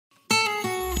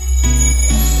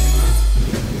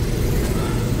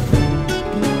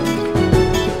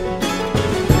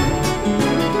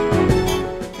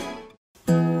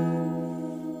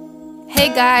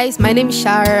Guys, my name is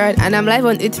Sharon and I'm live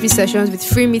on EP sessions with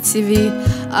Freeme TV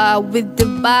with the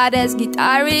baddest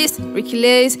guitarist,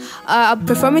 Adekunle. I'm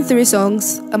performing 3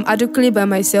 songs, Adekunle by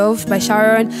myself, by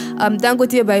Sharon,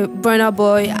 Dangote by Burna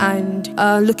Boy, and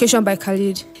Location by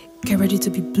Khalid. Get ready to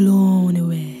be blown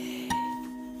away.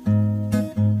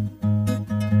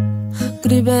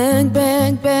 Goody bang,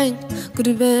 bang, bang,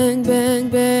 goody bang, bang,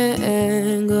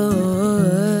 bang,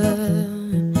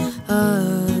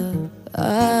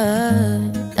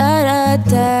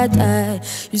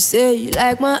 You say you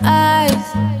like my eyes,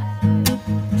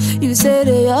 you say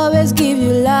they always give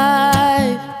you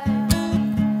life,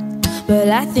 but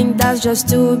I think that's just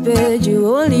stupid.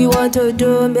 You only want to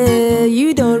do me,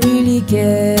 you don't really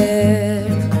care.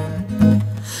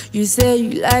 You say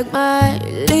you like my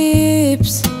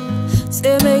lips,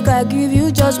 say make I give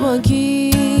you just one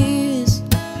kiss.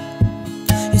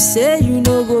 You say you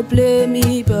no go play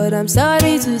me, but I'm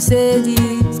sorry to say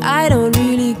this, I don't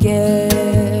really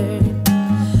care.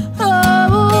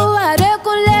 Oh,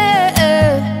 Adekunle,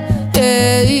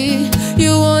 hey,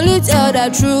 you only tell the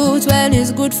truth when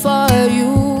it's good for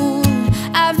you.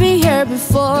 I've been here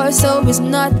before, so it's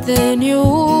nothing new.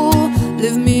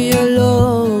 Leave me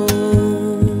alone.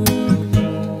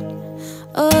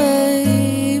 Oh,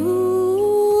 hey,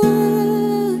 ooh,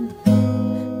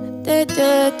 da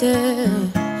da da.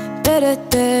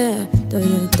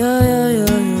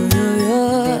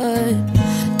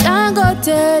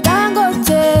 Dangote,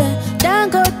 Dangote,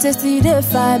 Dangote, see the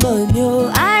five on you.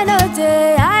 I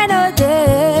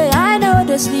know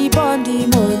they sleep on the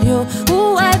money.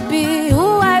 Who I be,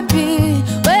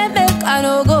 when make I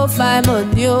no go find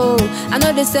money. I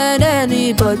know they send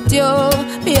anybody, yo.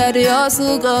 Me a the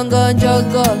hustle, gun,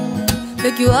 juggle.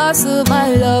 Make you hustle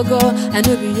my logo. I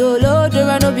know be your loader,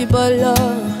 I know be baller.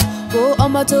 Go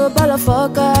on my toe, ball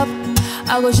fuck up.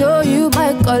 I will show you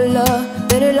my color.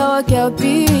 Very low, can't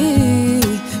be.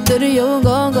 To the young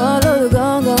gon' low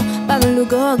gon' Bamalu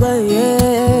gon'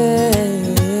 yeah.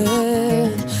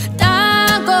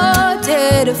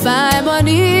 Dangote, the find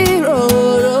money,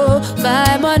 roll,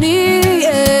 find money,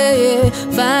 yeah.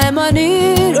 Find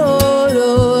money,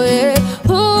 roll, yeah.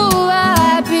 Who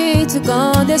I be to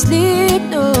come to sleep?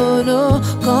 No,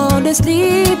 come to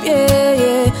sleep,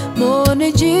 yeah.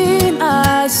 Money gym,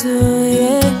 I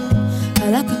yeah. I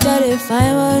like to try to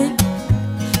find money.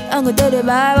 I'm gonna do the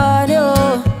buy money,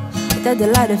 oh. Tell the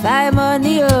lot to find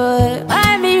money, oh.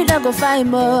 Why me not go find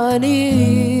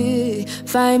money?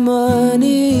 Find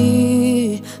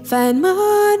money, find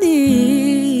money.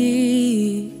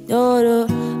 No.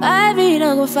 Why me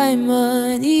not go find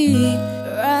money?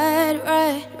 Right.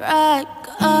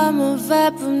 Come on,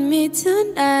 vibe with me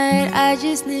tonight. I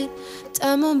just need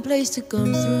time and place to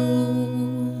come through.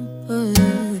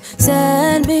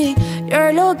 Send me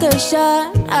your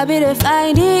location, I'll be the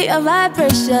finding your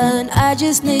vibration. I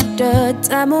just need the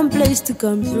time and place to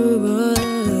come through.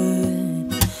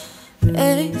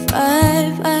 Hey,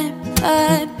 vibe,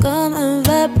 come and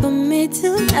vibe with me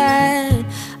tonight.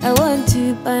 I want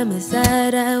you by my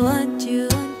side, I want you.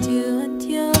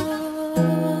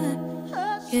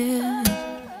 Yeah.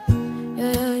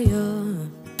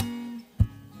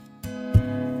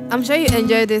 I'm sure you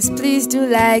enjoyed this. Please do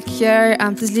like, share,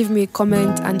 and please leave me a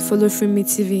comment and follow Freeme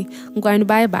TV. I'm going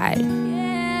bye-bye.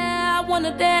 Yeah, I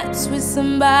wanna dance with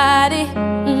somebody,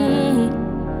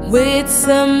 with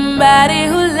somebody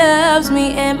who loves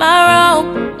me. Am I wrong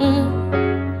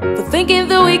for thinking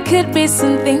that we could be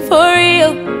something for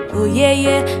real? Oh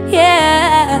yeah.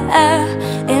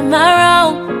 Am I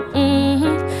wrong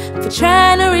for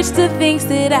trying to reach the things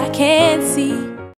that I can't see?